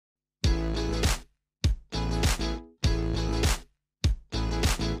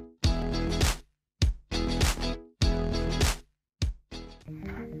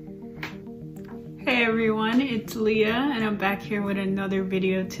Hey everyone, it's Leah and I'm back here with another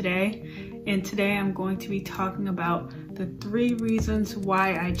video today. And today I'm going to be talking about the 3 reasons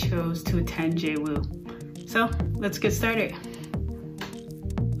why I chose to attend JWU. So let's get started.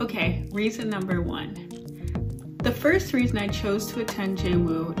 Okay, reason number 1. The first reason I chose to attend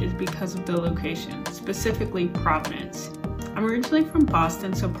JWU is because of the location, specifically Providence. I'm originally from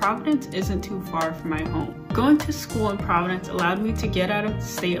Boston, so Providence isn't too far from my home. Going to school in Providence allowed me to get out of the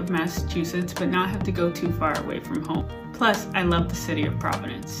state of Massachusetts but not have to go too far away from home. Plus, I love the city of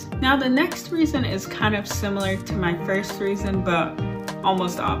Providence. Now, the next reason is kind of similar to my first reason, but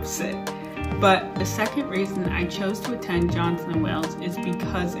almost opposite. But the second reason I chose to attend Johnson & Wales is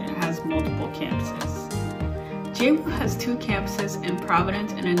because it has multiple campuses. JWU has 2 campuses in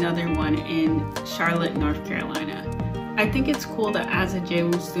Providence and another one in Charlotte, North Carolina. I think it's cool that as a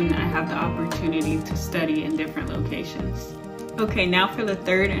JWU student, I have the opportunity to study in different locations. Okay, now for the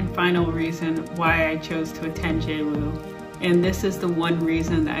third and final reason why I chose to attend JWU. And this is the one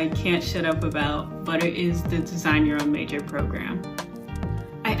reason that I can't shut up about, but it is the Design Your Own Major program.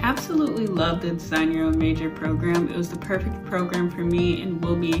 I absolutely love the Design Your Own Major program. It was the perfect program for me and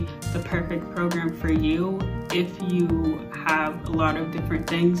will be the perfect program for you if you have a lot of different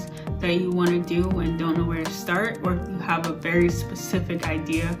things that you want to do and don't know where to start, or if you have a very specific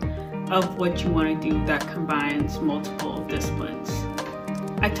idea of what you want to do that combines multiple disciplines.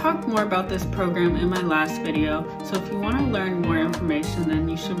 I talked more about this program in my last video, so if you want to learn more information, then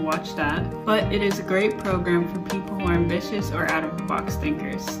you should watch that. But it is a great program for people who are ambitious or out-of-the-box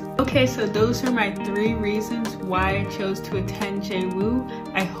thinkers. Okay, so those are my 3 reasons why I chose to attend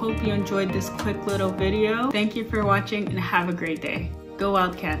JWU. I hope you enjoyed this quick little video. Thank you for watching and have a great day. Go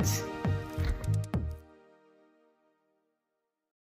Wildcats!